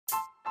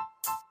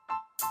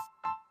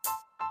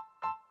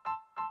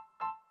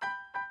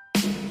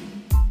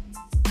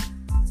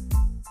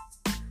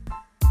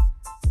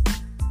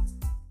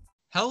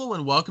Hello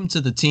and welcome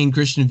to the Teen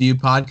Christian View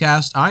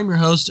podcast. I'm your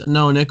host,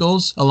 Noah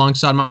Nichols,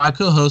 alongside my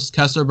co-host,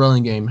 Kessler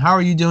Burlingame. How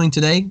are you doing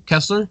today,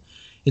 Kessler?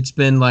 It's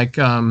been like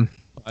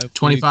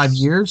 25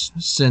 years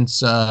since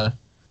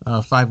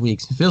 5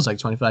 weeks. It feels like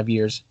 25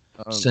 years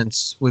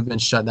since we've been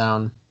shut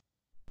down.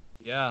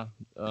 Yeah.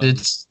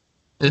 It's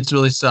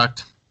really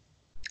sucked.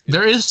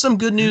 There is some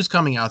good news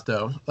coming out,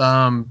 though.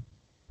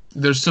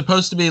 There's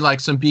supposed to be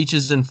like some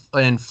beaches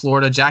in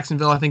Florida,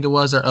 Jacksonville, I think it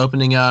was, are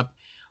opening up.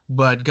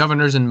 But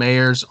governors and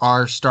mayors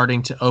are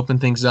starting to open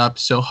things up.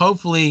 So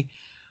hopefully,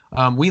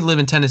 we live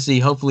in Tennessee.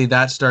 Hopefully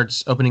that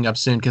starts opening up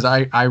soon because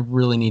I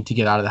really need to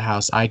get out of the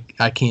house. I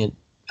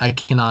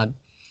cannot.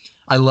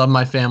 I love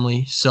my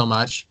family so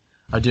much.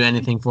 I'd do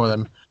anything for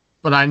them.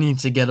 But I need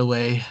to get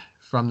away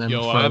from them.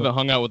 I haven't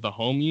hung out with the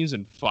homies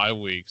in 5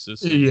 weeks.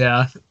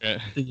 Yeah.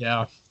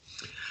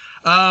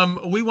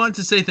 We want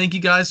to say thank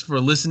you guys for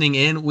listening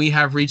in. We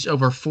have reached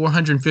over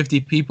 450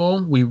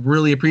 people. We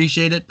really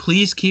appreciate it.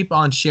 Please keep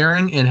on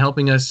sharing and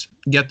helping us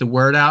get the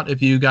word out.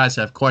 If you guys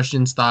have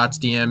questions, thoughts,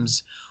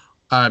 DMs,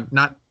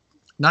 not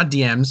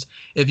DMs.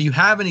 If you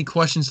have any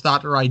questions,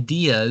 thoughts, or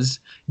ideas,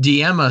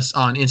 DM us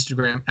on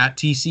Instagram at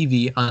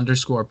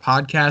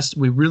TCV_podcast.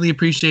 We really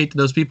appreciate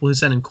those people who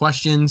send in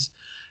questions.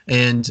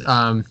 And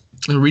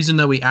the reason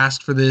that we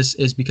asked for this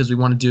is because we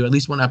want to do at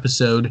least one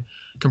episode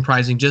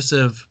comprising just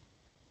of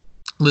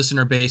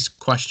listener-based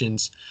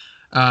questions.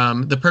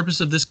 The purpose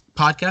of this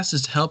podcast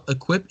is to help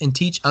equip and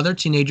teach other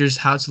teenagers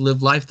how to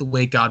live life the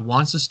way God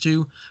wants us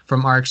to,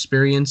 from our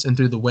experience and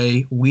through the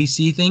way we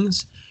see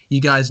things. You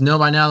guys know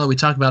by now that we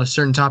talk about a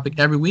certain topic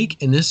every week,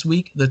 and this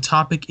week the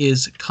topic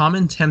is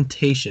common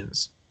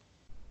temptations.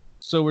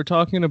 So we're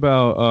talking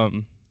about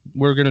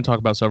we're going to talk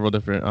about several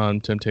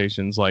different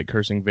temptations like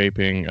cursing,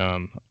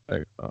 vaping,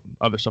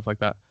 other stuff like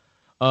that.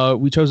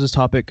 We chose this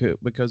topic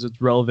because it's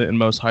relevant in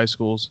most high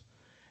schools.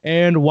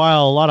 And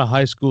while a lot of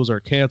high schools are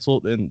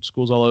canceled and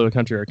schools all over the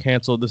country are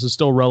canceled, this is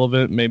still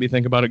relevant. Maybe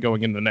think about it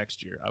going into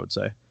next year, I would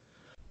say.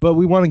 But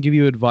we want to give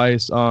you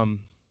advice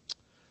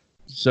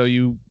so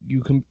you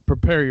can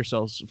prepare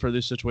yourselves for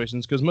these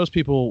situations because most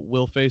people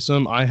will face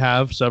them. I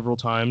have several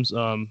times,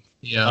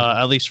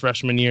 at least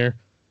freshman year,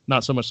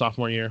 not so much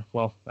sophomore year.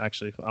 Well,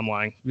 actually, I'm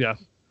lying. Yeah.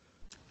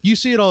 You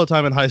see it all the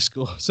time in high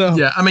school. So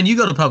yeah, I mean, you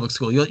go to public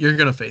school, you're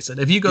going to face it.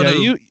 If you go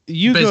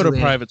you go to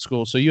private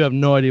school, so you have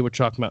no idea what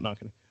you're talking about. Not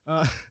kidding.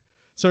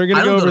 So we're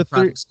gonna go over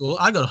private school.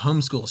 I go to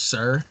homeschool,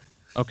 sir.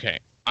 Okay,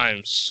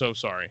 I'm so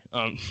sorry.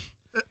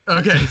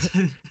 Okay.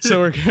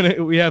 So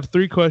we have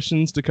 3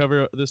 questions to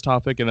cover this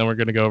topic, and then we're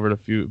gonna go over a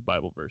few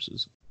Bible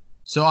verses.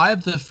 So I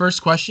have the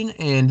first question,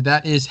 and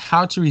that is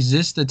how to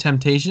resist the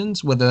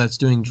temptations, whether that's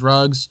doing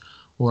drugs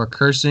or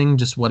cursing,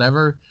 just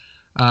whatever.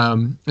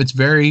 It's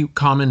very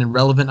common and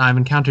relevant. I've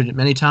encountered it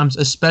many times,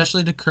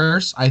 especially to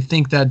curse. I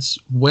think that's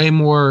way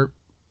more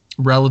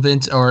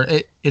relevant, or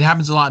it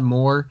happens a lot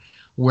more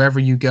wherever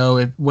you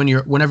go.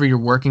 Whenever you're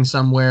working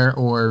somewhere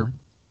or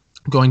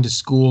going to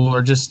school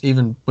or just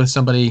even with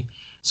some of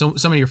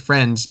your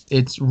friends,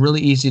 it's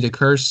really easy to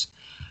curse.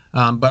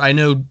 But I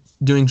know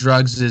doing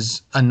drugs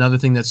is another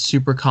thing that's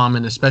super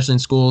common, especially in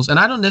schools. And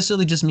I don't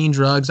necessarily just mean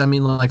drugs. I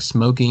mean like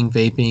smoking,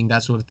 vaping,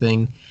 that sort of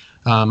thing.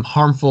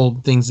 Harmful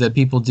things that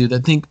people do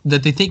that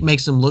they think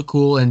makes them look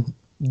cool and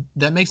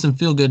that makes them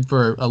feel good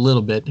for a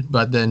little bit,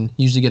 but then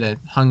usually get a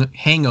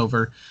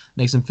hangover,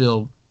 makes them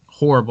feel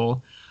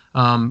horrible.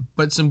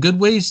 But some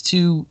good ways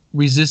to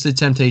resist the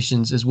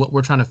temptations is what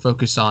we're trying to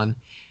focus on.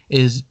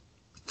 Is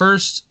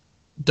first,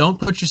 don't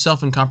put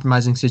yourself in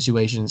compromising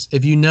situations.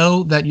 If you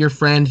know that your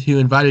friend who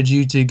invited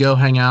you to go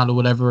hang out or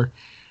whatever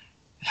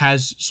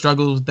has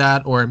struggled with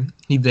that, or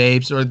he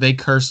vapes, or they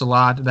curse a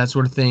lot, that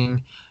sort of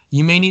thing,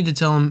 you may need to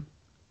tell him,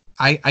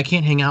 I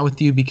can't hang out with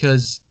you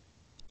because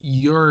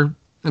you're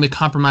in a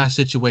compromised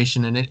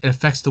situation and it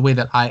affects the way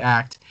that I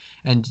act,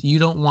 and you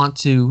don't want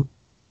to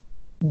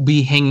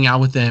be hanging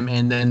out with them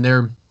and then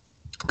they're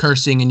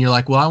cursing and you're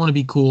like, well, I want to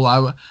be cool.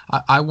 I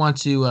want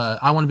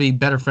to be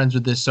better friends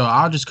with this, so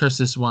I'll just curse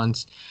this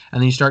once,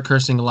 and then you start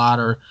cursing a lot,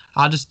 or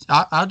I'll just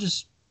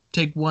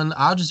vape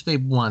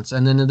once,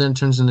 and then it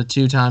turns into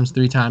 2 times,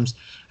 3 times,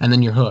 and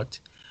then you're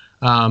hooked.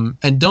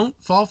 And don't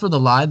fall for the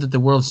lie that the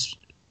world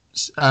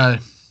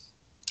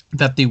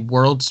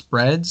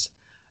spreads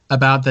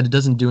about that it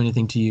doesn't do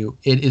anything to you.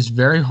 It is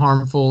very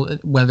harmful,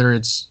 whether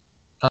it's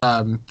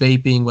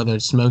vaping, whether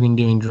it's smoking,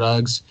 doing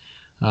drugs,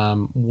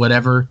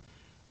 whatever.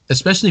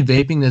 Especially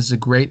vaping is a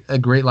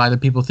great lie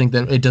that people think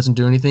that it doesn't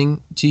do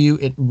anything to you.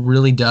 It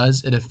really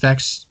does. It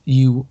affects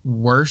you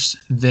worse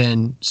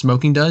than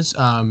smoking does.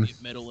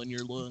 Metal in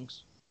your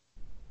lungs.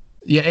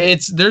 Yeah,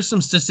 there's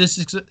some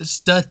statistics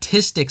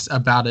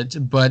about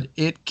it, but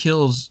it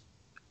kills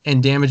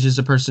and damages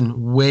a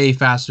person way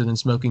faster than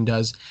smoking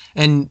does.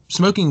 And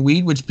smoking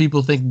weed, which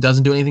people think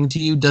doesn't do anything to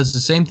you, does the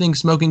same thing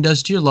smoking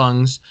does to your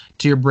lungs,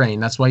 to your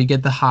brain. That's why you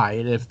get the high.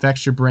 It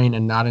affects your brain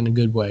and not in a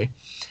good way.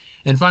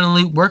 And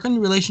finally, work on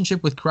your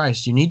relationship with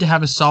Christ. You need to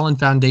have a solid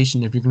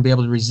foundation if you're going to be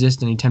able to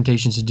resist any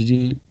temptations to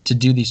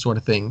do these sort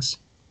of things.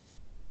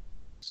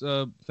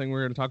 next thing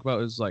we're going to talk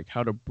about is like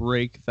how to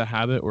break the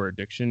habit or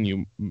addiction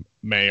you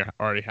may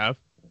already have.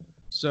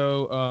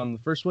 So the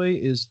first way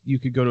is you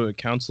could go to a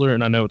counselor,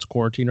 and I know it's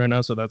quarantine right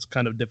now, so that's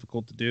kind of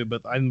difficult to do,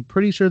 but I'm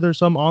pretty sure there's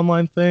some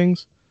online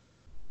things.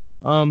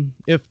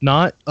 If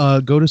not,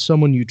 go to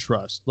someone you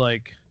trust.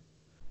 Like,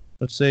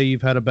 let's say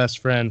you've had a best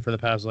friend for the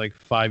past like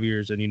 5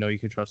 years, and you know you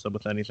can trust them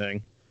with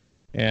anything.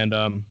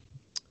 And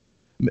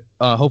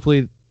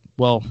hopefully,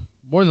 well,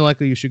 more than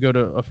likely, you should go to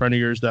a friend of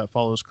yours that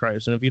follows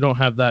Christ. And if you don't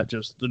have that,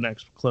 just the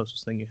next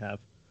closest thing you have.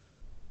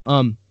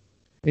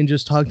 And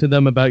just talk to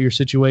them about your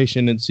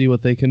situation and see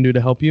what they can do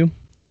to help you.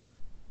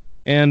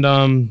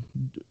 And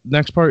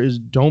next part is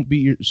don't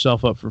beat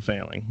yourself up for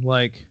failing.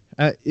 Like,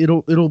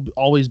 it'll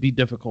always be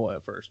difficult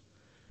at first.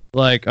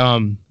 Like,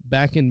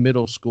 back in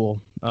middle school,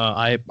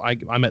 I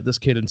met this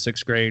kid in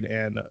 6th grade,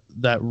 and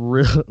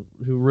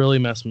who really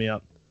messed me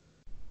up.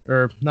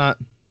 Or not.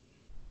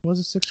 Was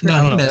it 6th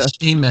grade? No,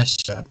 he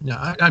messed up. No,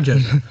 I'm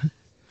joking.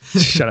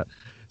 Shut up.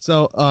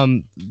 So,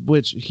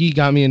 which he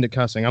got me into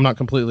cussing. I'm not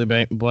completely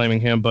blaming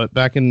him, but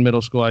back in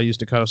middle school, I used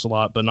to cuss a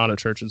lot, but not at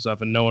church and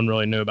stuff, and no one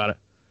really knew about it.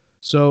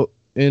 So,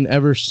 and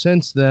ever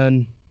since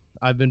then,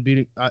 I've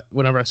been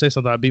whenever I say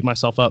something, I beat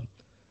myself up.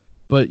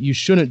 But you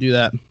shouldn't do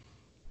that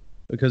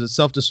because it's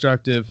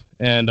self-destructive,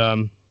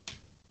 and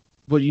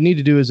what you need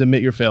to do is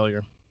admit your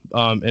failure.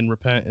 And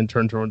repent and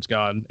turn towards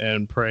God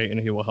and pray, and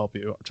He will help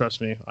you.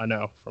 Trust me, I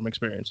know from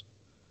experience.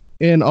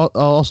 And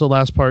also,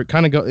 last part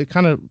kind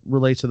of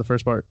relates to the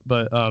first part,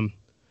 but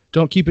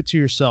don't keep it to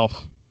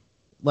yourself.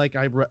 Like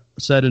I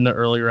said in the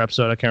earlier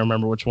episode, I can't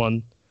remember which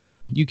one.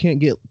 You can't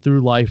get through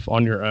life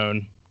on your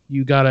own.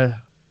 You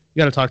gotta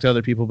talk to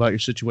other people about your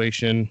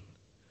situation,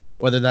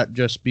 whether that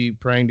just be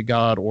praying to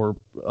God or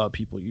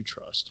people you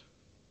trust.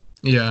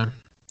 Yeah.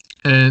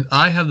 And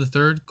I have the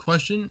third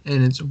question,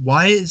 and it's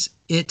why is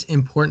it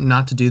important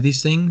not to do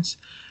these things?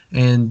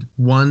 And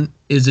one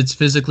is it's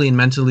physically and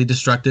mentally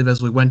destructive,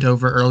 as we went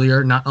over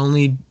earlier. Not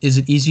only is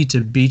it easy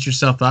to beat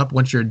yourself up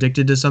once you're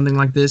addicted to something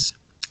like this,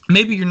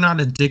 maybe you're not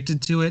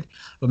addicted to it,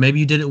 but maybe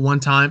you did it one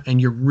time and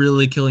you're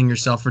really killing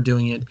yourself for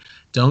doing it.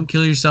 Don't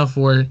kill yourself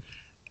for it.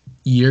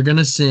 You're going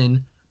to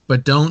sin,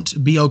 but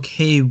don't be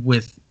okay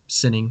with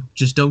sinning.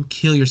 Just don't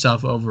kill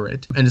yourself over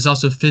it. And it's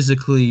also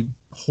physically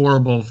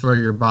horrible for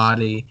your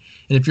body.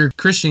 And if you're a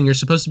Christian, you're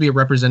supposed to be a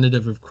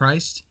representative of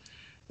Christ,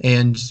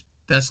 and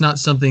that's not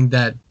something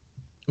that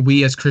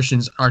we as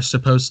Christians are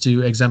supposed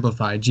to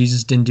exemplify.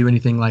 Jesus didn't do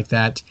anything like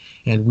that,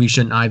 and we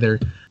shouldn't either.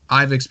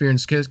 I've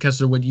experienced,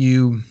 Kessler, what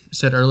you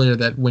said earlier,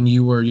 that when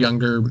you were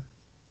younger,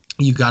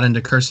 you got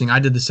into cursing. I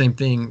did the same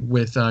thing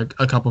with a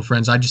couple of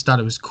friends. I just thought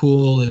it was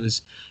cool.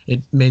 It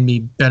made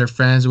me better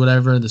friends or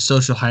whatever. The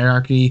social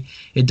hierarchy,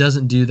 it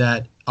doesn't do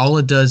that. All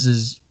it does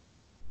is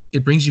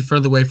it brings you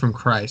further away from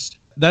Christ.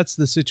 That's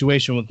the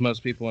situation with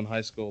most people in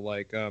high school.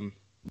 Like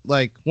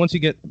once you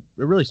get, it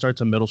really starts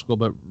in middle school,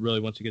 but really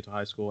once you get to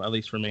high school, at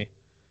least for me,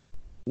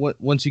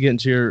 once you get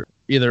into your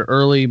either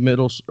early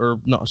high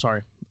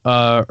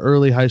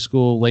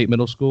school, late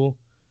middle school,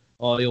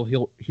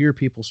 you'll hear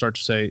people start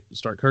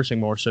cursing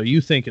more. So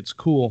you think it's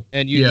cool,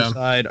 and you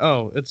decide,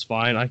 oh, it's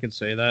fine. I can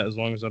say that as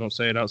long as I don't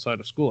say it outside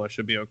of school. I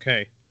should be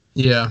okay.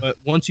 Yeah. But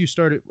once you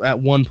start it at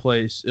one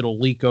place, it'll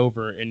leak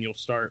over, and you'll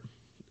start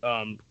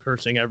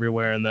cursing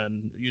everywhere, and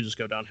then you just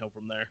go downhill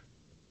from there.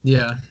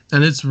 Yeah,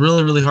 and it's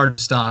really, really hard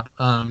to stop.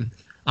 I'm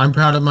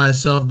proud of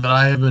myself, but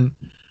I haven't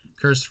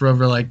cursed for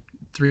over like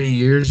 3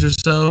 years or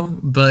so.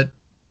 But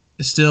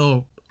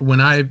still, when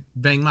I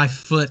bang my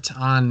foot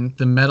on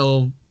the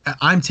metal,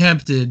 I'm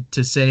tempted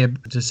to say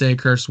a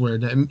curse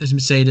word,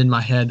 say it in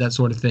my head, that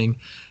sort of thing.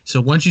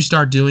 So once you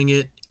start doing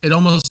it, it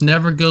almost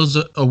never goes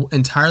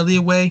entirely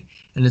away,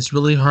 and it's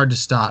really hard to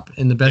stop.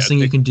 And the best thing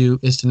you can do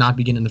is to not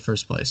begin in the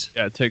first place.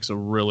 Yeah, it takes a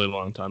really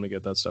long time to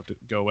get that stuff to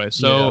go away.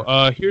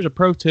 So here's a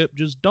pro tip.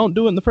 Just don't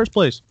do it in the first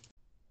place.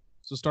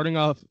 So starting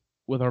off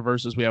with our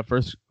verses, we have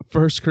 1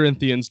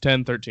 Corinthians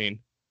 10:13.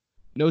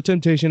 No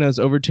temptation has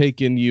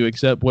overtaken you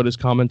except what is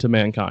common to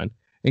mankind,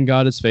 and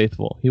God is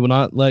faithful. He will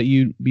not let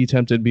you be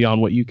tempted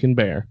beyond what you can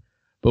bear.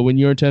 But when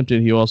you are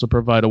tempted, He will also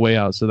provide a way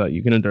out so that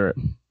you can endure it.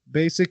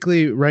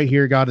 Basically, right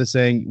here, God is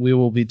saying we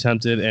will be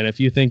tempted, and if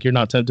you think you're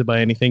not tempted by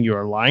anything, you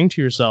are lying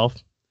to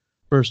yourself.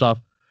 First off,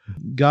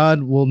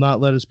 God will not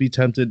let us be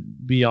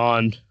tempted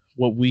beyond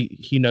what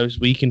He knows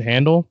we can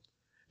handle,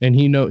 and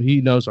He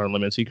knows our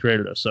limits. He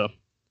created us, so.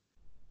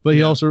 But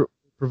He also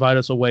provided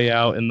us a way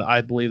out, and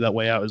I believe that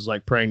way out is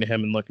like praying to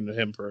Him and looking to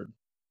Him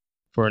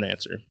for an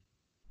answer.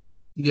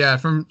 Yeah,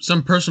 from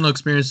some personal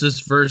experience, this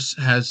verse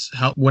has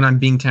helped when I'm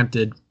being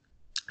tempted,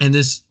 and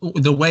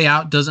the way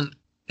out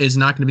is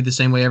not going to be the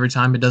same way every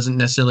time. It doesn't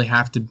necessarily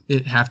have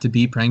to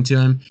be praying to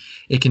Him.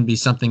 It can be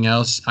something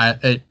else.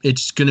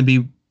 It's going to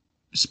be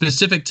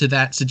specific to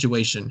that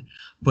situation,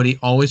 but He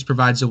always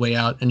provides a way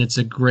out, and it's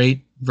a great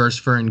verse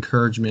for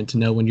encouragement to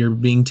know when you're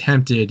being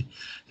tempted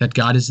that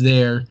God is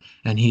there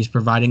and He's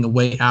providing a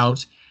way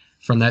out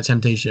from that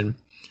temptation.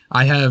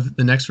 I have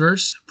the next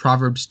verse,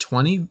 Proverbs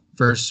 20,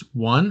 verse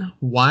 1.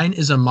 Wine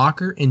is a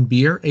mocker and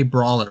beer a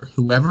brawler.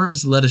 Whoever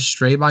is led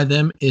astray by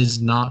them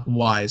is not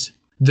wise.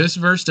 This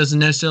verse doesn't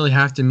necessarily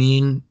have to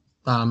mean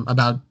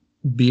about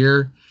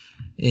beer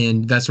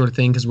and that sort of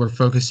thing, because we're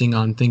focusing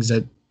on things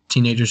that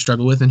teenagers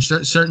struggle with. And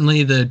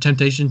certainly the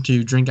temptation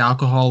to drink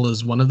alcohol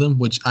is one of them,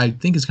 which I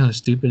think is kind of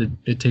stupid.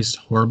 It tastes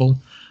horrible.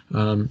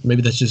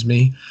 Maybe that's just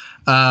me.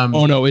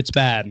 Oh, no, it's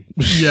bad.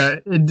 Yeah,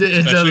 it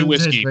doesn't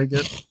whiskey. taste very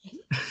good.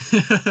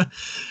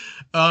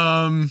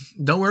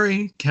 Don't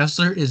worry.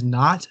 Kessler is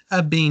not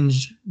a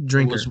binge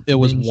drinker. It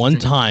was one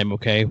time,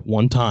 okay?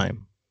 One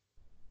time.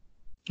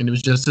 And it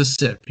was just a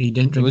sip. He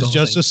didn't drink. It was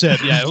just a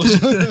sip. Yeah. It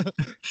was.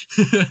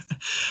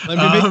 Let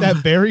me make that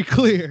very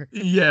clear.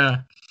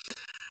 Yeah.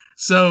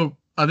 So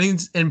I think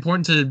it's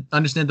important to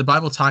understand the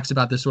Bible talks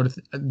about these sort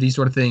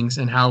of things,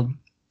 and how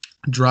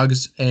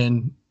drugs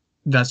and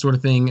that sort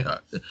of thing,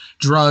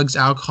 drugs,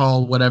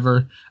 alcohol,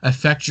 whatever,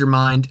 affect your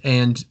mind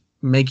and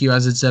make you,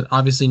 as it said,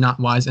 obviously not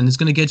wise, and it's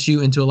going to get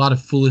you into a lot of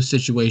foolish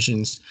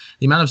situations.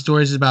 The amount of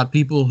stories about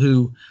people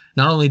who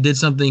not only did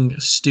something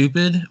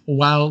stupid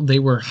while they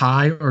were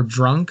high or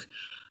drunk,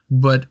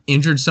 but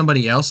injured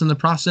somebody else in the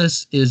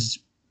process is,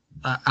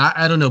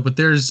 I don't know, but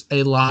there's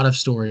a lot of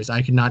stories.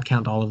 I cannot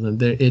count all of them.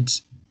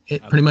 It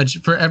pretty much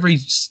for every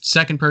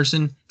second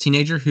person,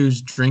 teenager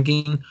who's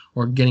drinking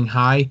or getting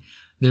high,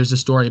 there's a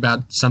story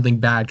about something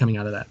bad coming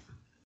out of that.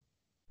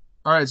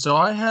 All right, so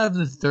I have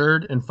the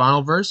third and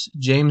final verse,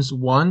 James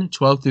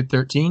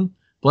 1:12-13.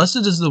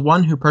 Blessed is the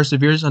one who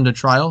perseveres under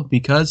trial,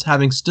 because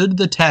having stood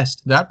the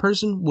test, that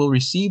person will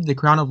receive the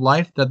crown of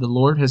life that the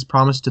Lord has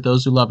promised to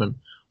those who love him.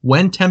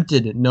 When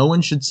tempted, no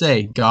one should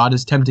say, God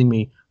is tempting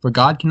me, for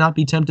God cannot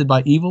be tempted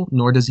by evil,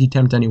 nor does he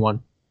tempt anyone.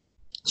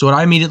 So what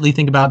I immediately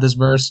think about this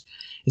verse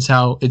is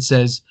how it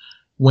says,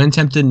 when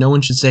tempted, no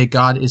one should say,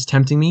 God is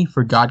tempting me,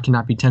 for God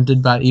cannot be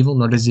tempted by evil,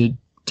 nor does he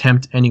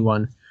tempt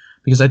anyone.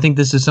 Because I think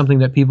this is something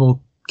that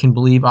people can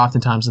believe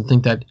oftentimes and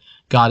think that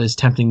God is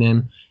tempting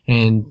them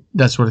and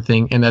that sort of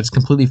thing. And that's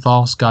completely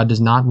false. God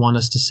does not want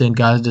us to sin.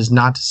 God does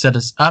not set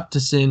us up to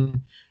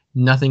sin.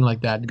 Nothing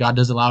like that. God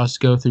does allow us to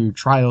go through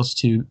trials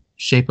to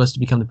shape us to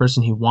become the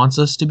person he wants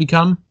us to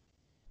become,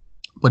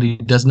 but he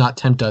does not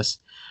tempt us.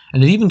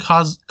 And it even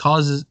calls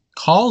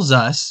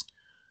us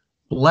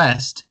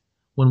blessed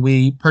when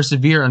we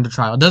persevere under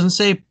trial. It doesn't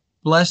say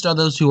blessed are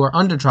those who are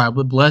under trial,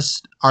 but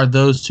blessed are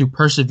those who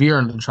persevere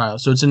under the trial.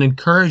 So it's an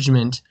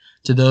encouragement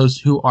to those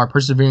who are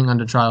persevering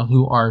under trial,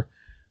 who are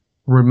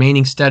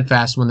remaining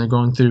steadfast when they're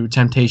going through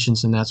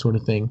temptations and that sort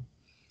of thing.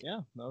 Yeah,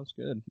 that was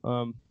good.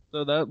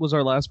 So that was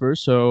our last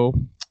verse. So,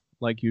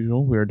 like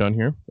usual, we are done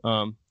here.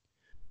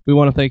 We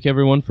want to thank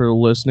everyone for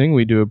listening.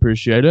 We do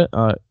appreciate it.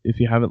 If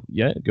you haven't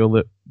yet,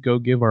 go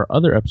give our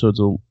other episodes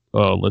a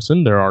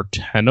listen. There are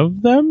 10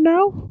 of them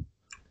now.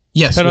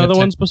 Yes, 10 other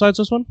ones besides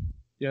this one.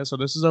 Yeah, so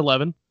this is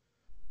 11.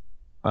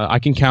 I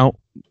can count.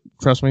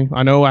 Trust me.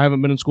 I know I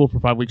haven't been in school for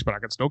 5 weeks, but I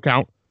can still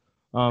count.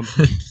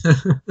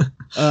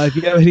 If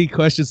you have any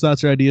questions,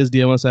 thoughts, or ideas,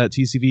 DM us at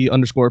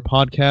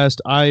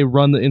TCV_podcast. I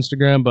run the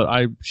Instagram, but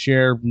I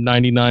share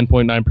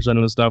 99.9%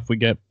 of the stuff we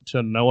get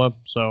to Noah,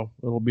 so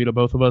it'll be to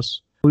both of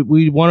us.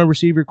 We want to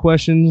receive your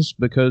questions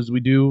because we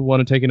do want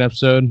to take an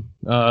episode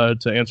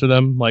to answer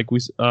them, like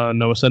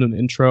Noah said in the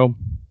intro.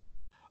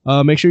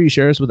 Make sure you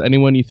share us with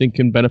anyone you think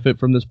can benefit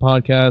from this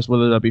podcast,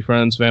 whether that be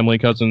friends, family,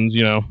 cousins,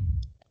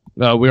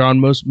 we're on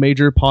most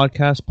major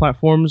podcast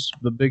platforms.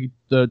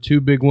 The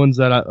two big ones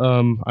that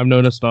I've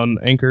noticed on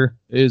Anchor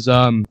is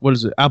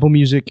Apple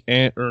Music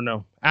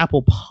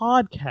Apple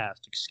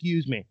Podcast,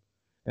 excuse me,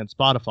 and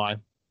Spotify.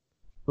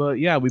 But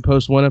yeah, we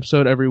post one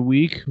episode every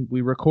week.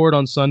 We record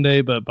on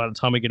Sunday, but by the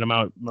time we get them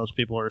out, most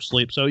people are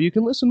asleep. So you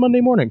can listen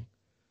Monday morning.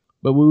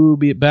 But we will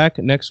be back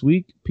next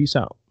week. Peace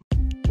out.